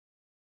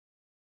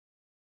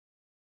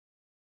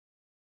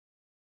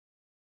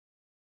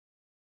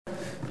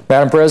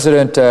Madam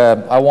President,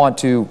 I want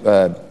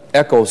to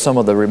echo some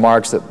of the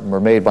remarks that were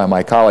made by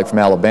my colleague from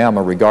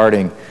Alabama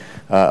regarding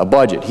a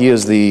budget. He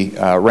is the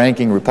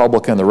ranking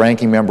Republican, the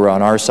ranking member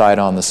on our side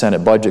on the Senate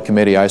Budget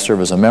Committee. I serve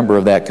as a member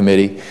of that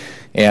committee.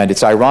 And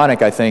it's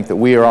ironic, I think, that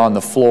we are on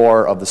the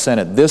floor of the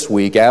Senate this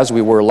week, as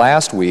we were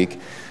last week,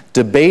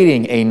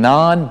 debating a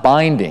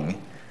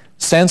non-binding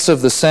sense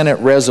of the Senate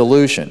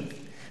resolution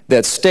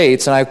that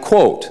states, and I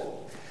quote,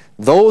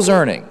 "Those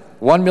earning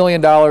 $1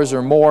 million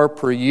or more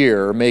per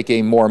year make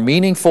a more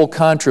meaningful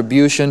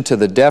contribution to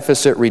the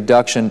deficit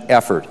reduction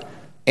effort,"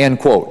 end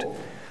quote.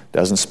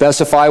 Doesn't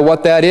specify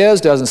what that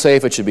is, doesn't say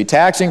if it should be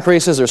tax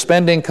increases or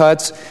spending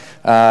cuts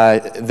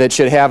that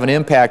should have an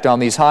impact on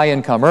these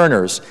high-income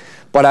earners.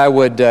 But I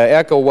would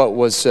echo what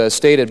was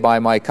stated by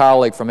my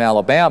colleague from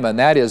Alabama, and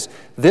that is,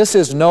 this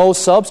is no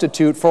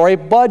substitute for a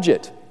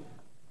budget.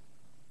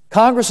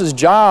 Congress's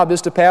job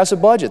is to pass a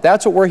budget.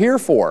 That's what we're here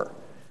for.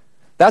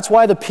 That's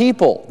why the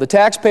people, the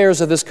taxpayers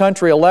of this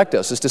country elect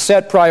us, is to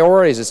set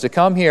priorities, is to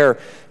come here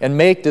and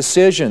make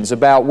decisions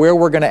about where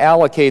we're going to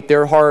allocate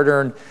their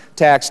hard-earned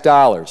tax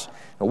dollars.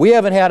 Now, we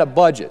haven't had a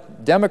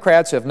budget.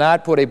 Democrats have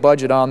not put a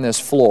budget on this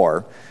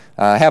floor,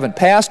 haven't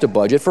passed a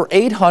budget for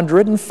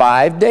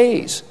 805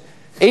 days.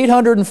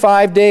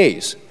 805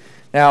 days.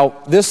 Now,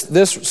 this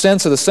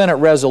sense of the Senate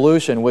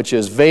resolution, which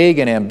is vague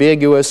and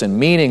ambiguous and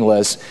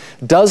meaningless,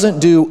 doesn't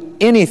do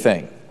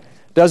anything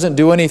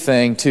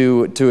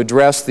to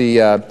address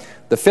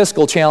the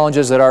fiscal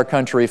challenges that our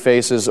country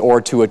faces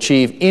or to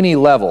achieve any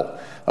level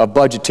of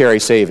budgetary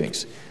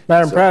savings.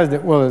 Madam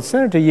President, will the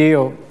Senator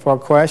yield for a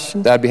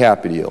question? I'd be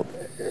happy to yield.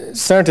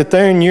 Senator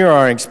Thune, you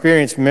are an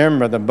experienced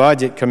member of the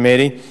Budget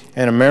Committee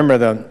and a member of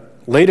the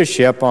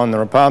leadership on the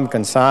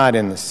Republican side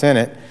in the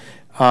Senate.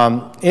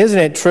 Isn't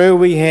it true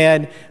we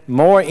had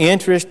more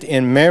interest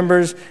in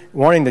members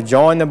wanting to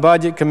join the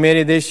Budget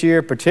Committee this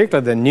year,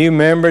 particularly the new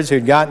members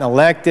who'd gotten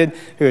elected,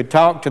 who had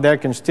talked to their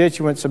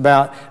constituents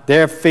about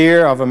their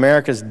fear of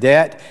America's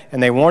debt,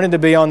 and they wanted to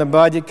be on the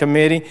Budget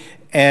Committee,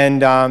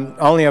 and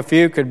only a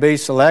few could be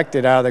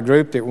selected out of the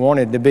group that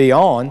wanted to be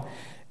on?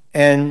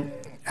 And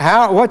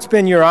what's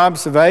been your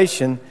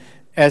observation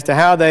as to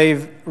how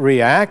they've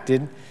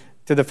reacted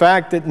to the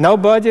fact that no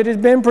budget has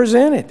been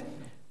presented?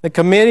 The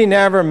committee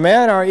never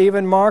met or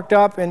even marked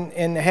up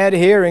and had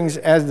hearings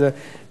as the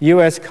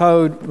U.S.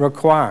 Code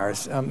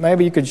requires.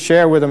 Maybe you could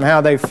share with them how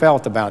they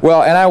felt about it.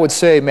 Well, and I would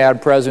say, Madam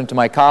President, to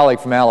my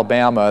colleague from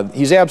Alabama,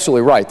 he's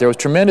absolutely right. There was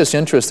tremendous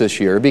interest this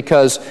year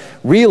because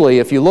really,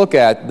 if you look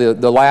at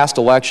the last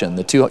election,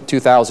 the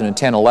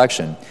 2010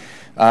 election,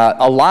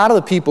 a lot of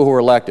the people who were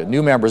elected,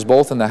 new members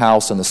both in the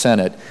House and the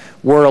Senate,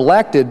 were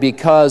elected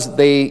because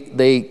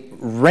they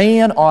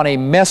ran on a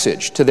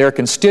message to their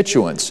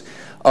constituents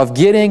of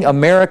getting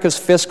America's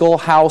fiscal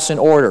house in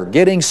order,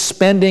 getting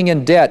spending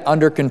and debt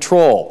under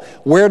control.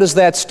 Where does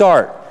that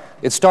start?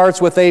 It starts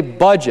with a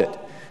budget.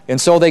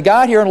 And so they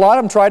got here, and a lot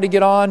of them tried to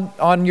get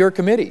on your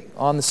committee,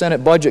 on the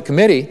Senate Budget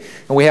Committee,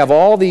 and we have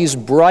all these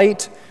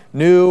bright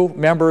new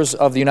members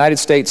of the United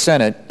States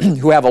Senate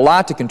who have a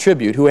lot to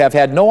contribute, who have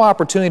had no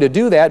opportunity to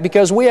do that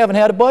because we haven't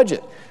had a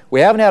budget.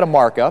 We haven't had a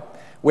markup.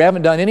 We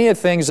haven't done any of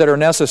the things that are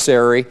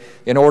necessary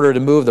in order to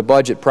move the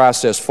budget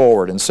process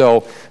forward. And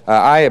so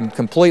I am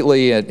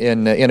completely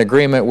in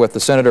agreement with the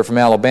senator from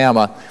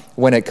Alabama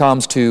when it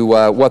comes to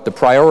what the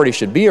priority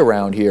should be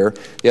around here.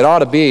 It ought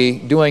to be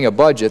doing a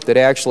budget that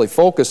actually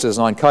focuses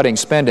on cutting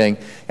spending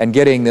and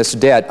getting this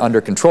debt under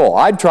control.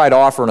 I'd try to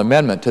offer an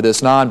amendment to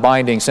this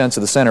non-binding sense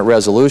of the Senate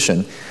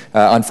resolution.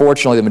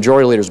 Unfortunately, the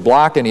majority leaders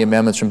blocked any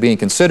amendments from being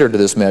considered to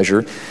this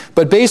measure.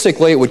 But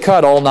basically, it would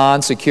cut all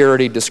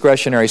non-security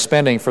discretionary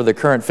spending for the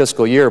current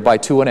fiscal year by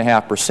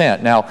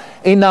 2.5%. Now,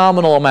 a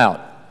nominal amount.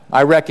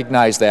 I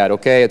recognize that,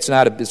 okay? It's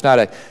not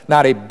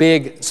a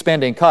big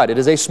spending cut. It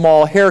is a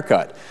small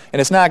haircut, and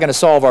it's not going to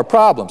solve our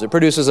problems. It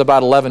produces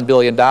about $11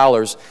 billion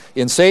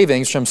in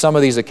savings from some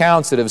of these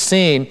accounts that have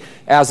seen,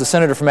 as the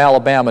senator from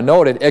Alabama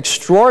noted,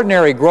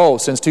 extraordinary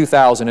growth since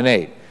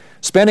 2008.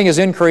 Spending has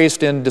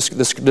increased in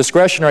the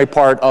discretionary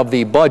part of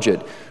the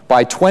budget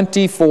by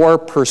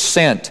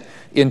 24%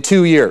 in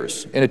 2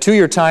 years, in a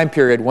 2-year time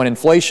period when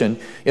inflation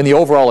in the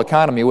overall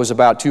economy was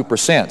about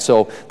 2%.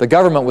 So the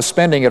government was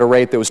spending at a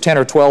rate that was 10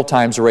 or 12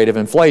 times the rate of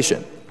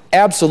inflation.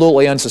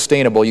 Absolutely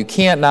unsustainable. You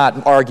can't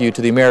not argue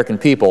to the American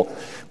people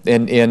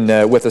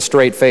with a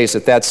straight face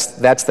that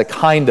that's the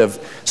kind of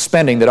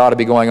spending that ought to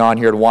be going on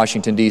here in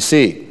Washington,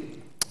 D.C.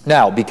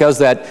 Now, because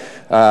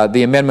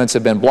the amendments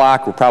have been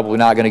blocked, we're probably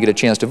not going to get a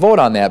chance to vote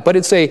on that. But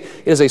it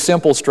is a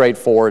simple,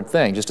 straightforward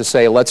thing, just to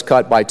say let's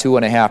cut by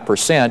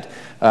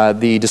 2.5%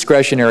 the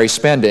discretionary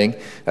spending,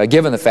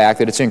 given the fact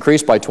that it's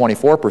increased by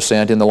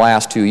 24% in the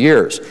last 2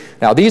 years.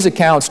 Now, these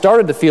accounts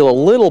started to feel a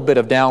little bit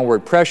of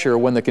downward pressure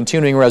when the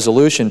continuing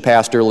resolution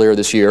passed earlier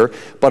this year,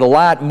 but a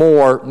lot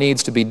more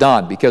needs to be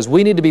done because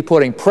we need to be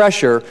putting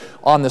pressure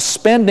on the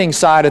spending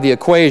side of the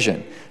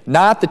equation,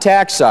 not the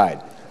tax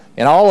side.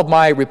 And all of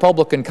my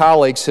Republican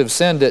colleagues have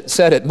said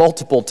it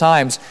multiple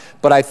times,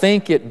 but I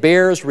think it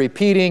bears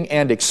repeating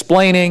and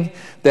explaining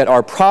that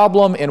our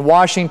problem in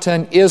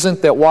Washington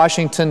isn't that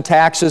Washington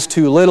taxes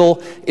too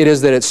little, it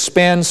is that it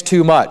spends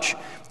too much.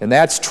 And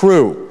that's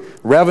true.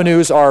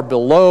 Revenues are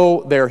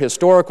below their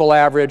historical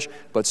average,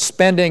 but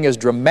spending is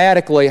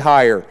dramatically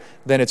higher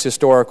than its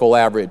historical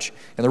average.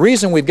 And the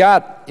reason we've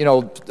got,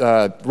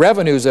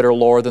 revenues that are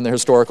lower than the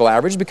historical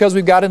average is because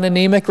we've got an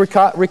anemic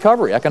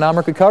recovery,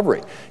 economic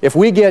recovery. If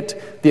we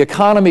get the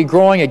economy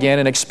growing again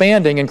and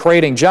expanding and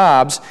creating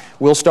jobs,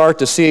 we'll start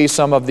to see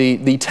some of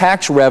the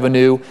tax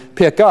revenue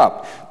pick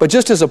up. But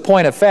just as a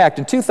point of fact,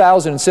 in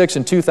 2006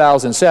 and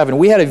 2007,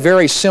 we had a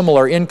very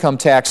similar income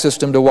tax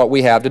system to what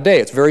we have today.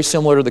 It's very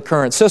similar to the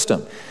current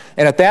system.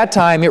 And at that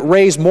time, it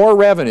raised more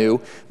revenue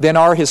than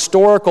our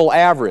historical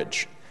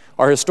average.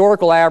 Our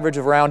historical average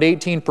of around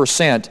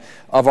 18%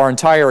 of our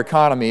entire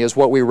economy is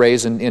what we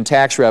raise in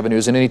tax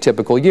revenues in any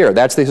typical year.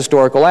 That's the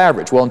historical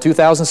average. Well, in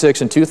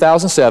 2006 and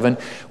 2007,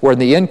 where in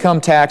the income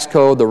tax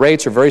code the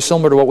rates are very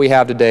similar to what we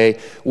have today,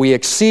 we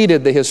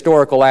exceeded the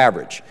historical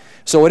average.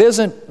 So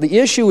the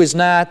issue is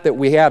not that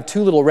we have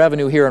too little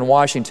revenue here in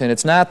Washington.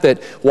 It's not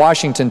that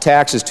Washington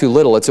taxes too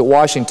little. It's that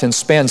Washington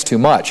spends too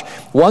much.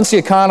 Once the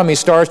economy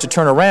starts to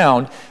turn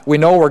around, we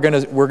know we're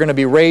going to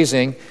be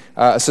raising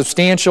a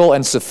substantial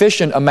and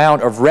sufficient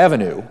amount of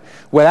revenue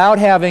without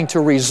having to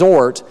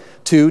resort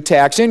to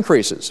tax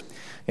increases.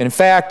 In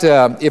fact,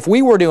 if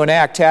we were to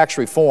enact tax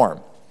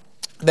reform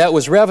that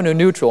was revenue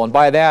neutral, and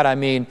by that I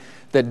mean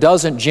that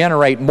doesn't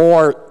generate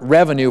more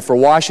revenue for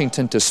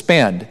Washington to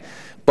spend,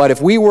 but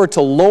if we were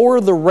to lower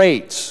the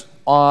rates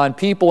on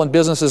people and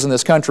businesses in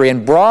this country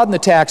and broaden the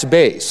tax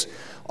base,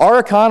 our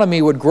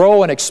economy would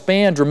grow and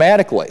expand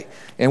dramatically.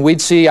 And we'd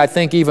see, I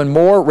think, even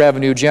more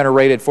revenue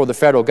generated for the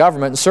federal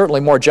government and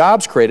certainly more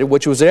jobs created,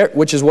 which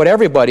is what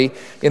everybody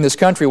in this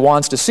country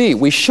wants to see.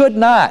 We should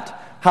not,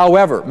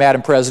 however,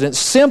 Madam President,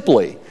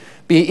 simply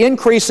be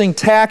increasing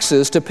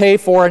taxes to pay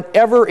for an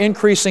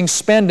ever-increasing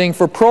spending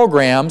for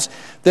programs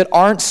that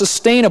aren't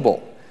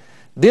sustainable.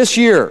 This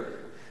year,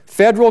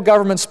 federal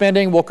government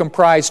spending will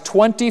comprise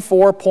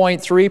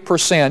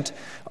 24.3%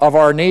 of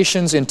our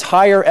nation's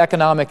entire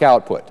economic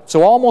output.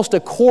 So almost a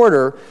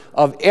quarter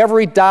of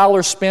every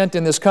dollar spent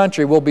in this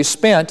country will be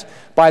spent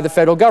by the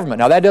federal government.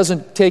 Now, that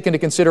doesn't take into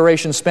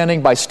consideration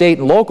spending by state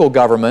and local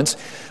governments,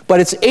 but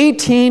it's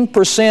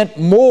 18%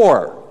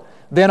 more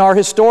than our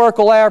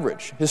historical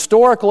average.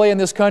 Historically in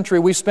this country,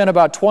 we spent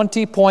about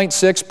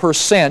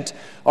 20.6%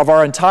 of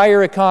our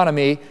entire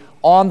economy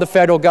on the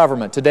federal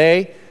government.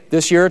 Today,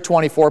 this year,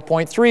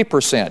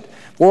 24.3%.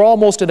 We're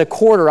almost at a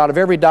quarter out of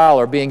every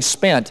dollar being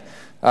spent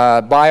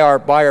by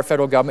our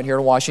federal government here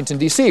in Washington,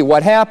 D.C.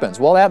 What happens?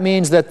 Well, that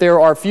means that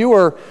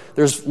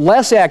there's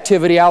less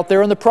activity out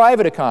there in the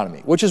private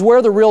economy, which is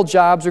where the real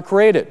jobs are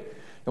created.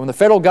 And when the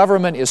federal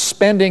government is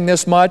spending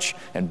this much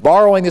and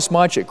borrowing this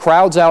much, it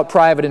crowds out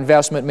private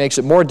investment, makes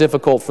it more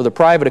difficult for the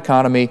private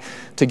economy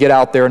to get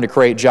out there and to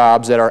create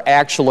jobs that are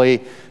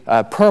actually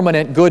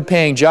permanent,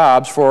 good-paying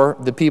jobs for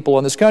the people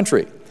in this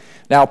country.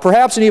 Now,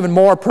 perhaps an even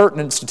more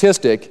pertinent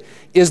statistic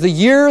is the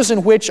years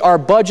in which our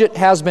budget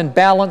has been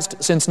balanced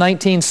since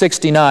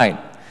 1969.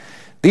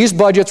 These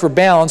budgets were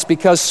balanced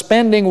because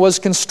spending was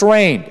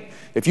constrained.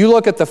 If you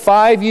look at the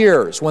 5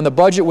 years when the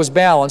budget was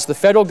balanced, the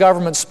federal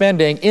government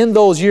spending in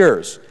those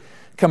years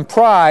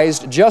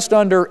comprised just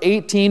under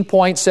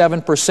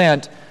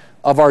 18.7%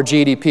 of our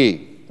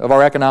GDP, of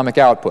our economic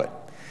output.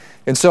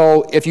 And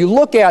so if you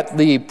look at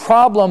the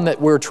problem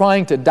that we're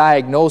trying to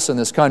diagnose in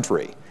this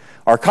country,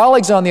 our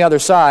colleagues on the other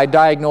side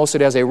diagnose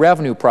it as a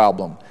revenue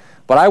problem.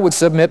 But I would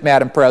submit,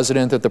 Madam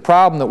President, that the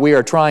problem that we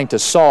are trying to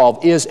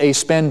solve is a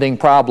spending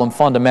problem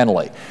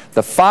fundamentally.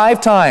 The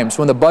 5 times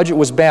when the budget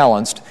was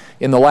balanced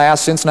since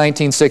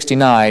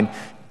 1969,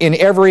 in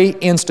every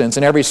instance,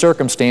 in every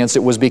circumstance,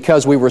 it was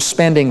because we were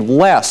spending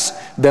less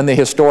than the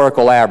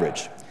historical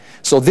average.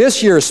 So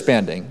this year's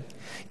spending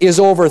is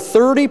over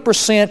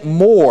 30%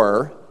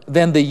 more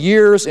than the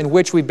years in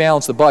which we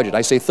balanced the budget.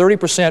 I say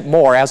 30%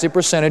 more as a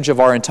percentage of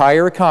our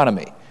entire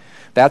economy.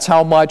 That's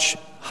how much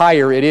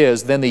higher it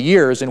is than the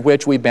years in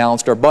which we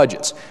balanced our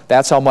budgets.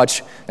 That's how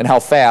much and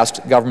how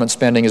fast government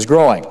spending is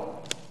growing.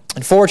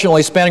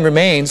 Unfortunately, spending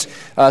remains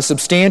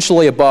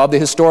substantially above the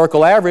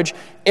historical average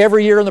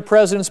every year in the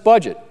President's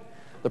budget.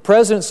 The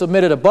President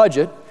submitted a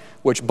budget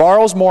which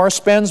borrows more,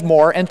 spends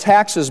more, and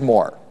taxes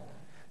more.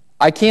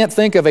 I can't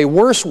think of a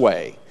worse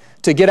way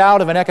to get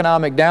out of an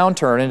economic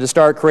downturn and to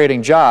start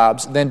creating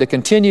jobs than to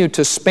continue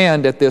to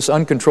spend at this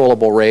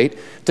uncontrollable rate,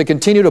 to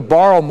continue to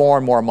borrow more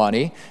and more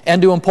money,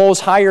 and to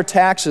impose higher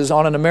taxes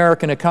on an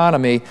American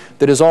economy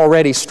that is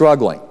already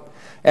struggling.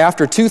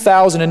 After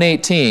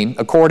 2018,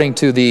 according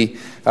to the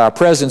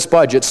President's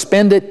budget,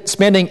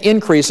 spending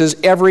increases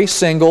every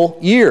single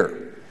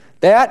year.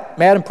 That,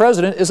 Madam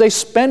President, is a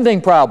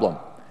spending problem.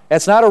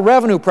 That's not a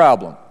revenue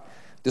problem.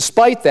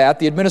 Despite that,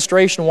 the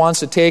administration wants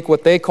to take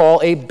what they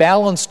call a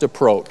balanced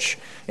approach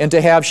and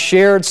to have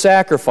shared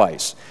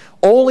sacrifice.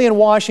 Only in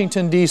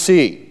Washington,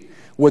 D.C.,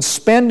 would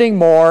spending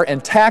more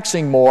and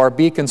taxing more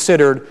be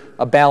considered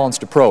a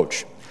balanced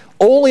approach.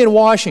 Only in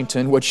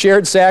Washington would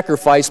shared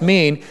sacrifice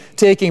mean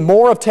taking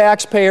more of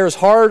taxpayers'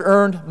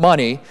 hard-earned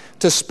money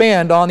to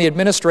spend on the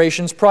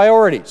administration's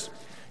priorities.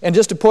 And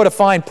just to put a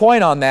fine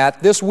point on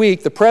that, this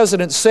week the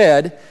President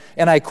said,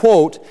 and I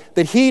quote,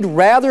 that he'd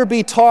rather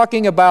be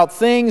talking about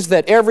things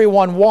that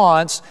everyone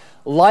wants,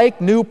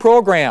 like new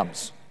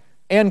programs,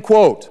 end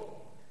quote.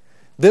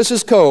 This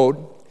is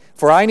code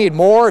for I need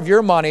more of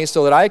your money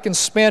so that I can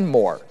spend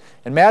more.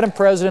 And Madam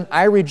President,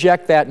 I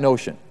reject that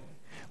notion.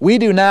 We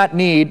do not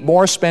need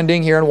more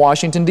spending here in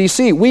Washington,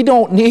 D.C. We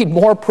don't need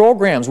more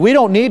programs. We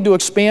don't need to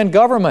expand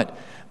government.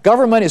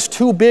 Government is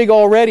too big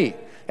already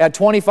at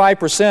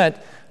 25%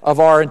 of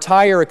our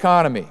entire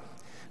economy.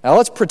 Now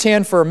let's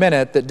pretend for a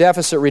minute that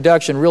deficit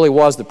reduction really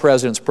was the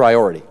President's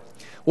priority.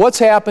 What's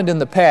happened in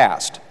the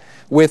past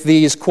with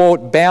these,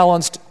 quote,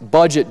 balanced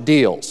budget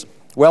deals?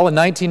 Well, in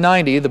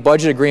 1990, the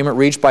budget agreement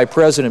reached by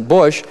President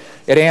Bush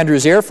at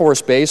Andrews Air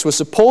Force Base was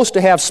supposed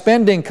to have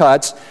spending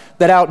cuts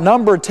that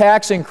outnumbered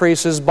tax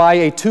increases by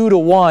a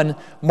 2-to-1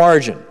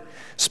 margin.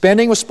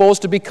 Spending was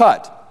supposed to be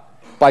cut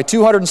by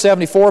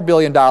 $274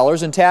 billion,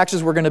 and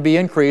taxes were going to be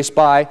increased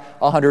by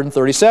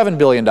 $137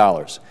 billion.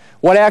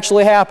 What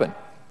actually happened?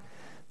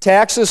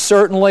 Taxes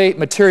certainly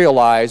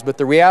materialized, but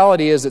the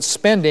reality is that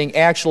spending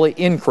actually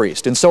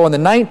increased. And so in the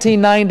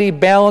 1990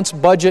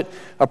 balanced budget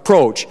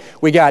approach,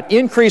 we got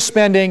increased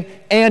spending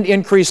and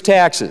increased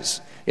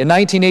taxes. In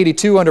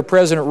 1982, under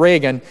President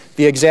Reagan,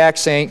 the exact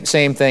same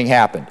thing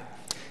happened.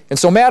 And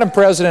so, Madam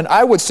President,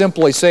 I would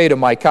simply say to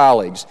my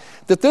colleagues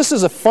that this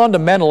is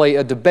fundamentally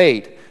a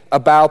debate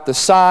about the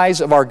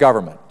size of our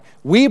government.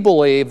 We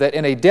believe that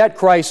in a debt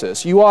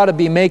crisis, you ought to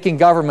be making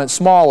government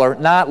smaller,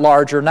 not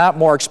larger, not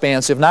more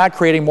expansive, not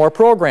creating more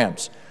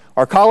programs.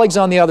 Our colleagues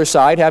on the other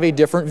side have a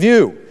different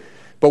view.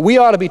 But we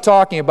ought to be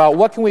talking about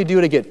what can we do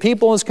to get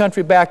people in this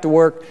country back to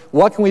work,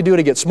 what can we do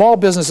to get small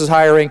businesses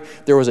hiring.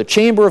 There was a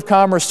Chamber of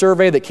Commerce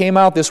survey that came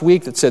out this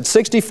week that said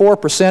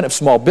 64% of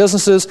small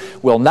businesses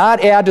will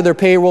not add to their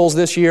payrolls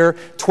this year,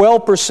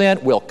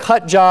 12% will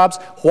cut jobs.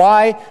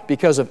 Why?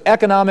 Because of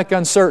economic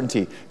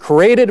uncertainty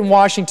created in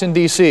Washington,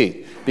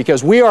 D.C.,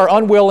 because we are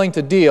unwilling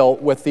to deal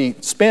with the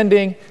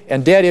spending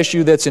and debt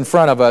issue that's in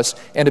front of us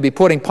and to be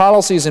putting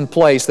policies in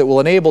place that will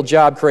enable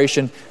job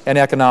creation and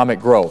economic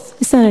growth.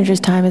 The Senator's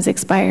time has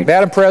expired.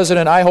 Madam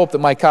President, I hope that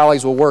my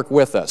colleagues will work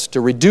with us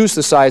to reduce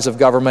the size of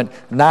government,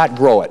 not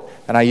grow it.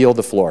 And I yield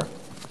the floor.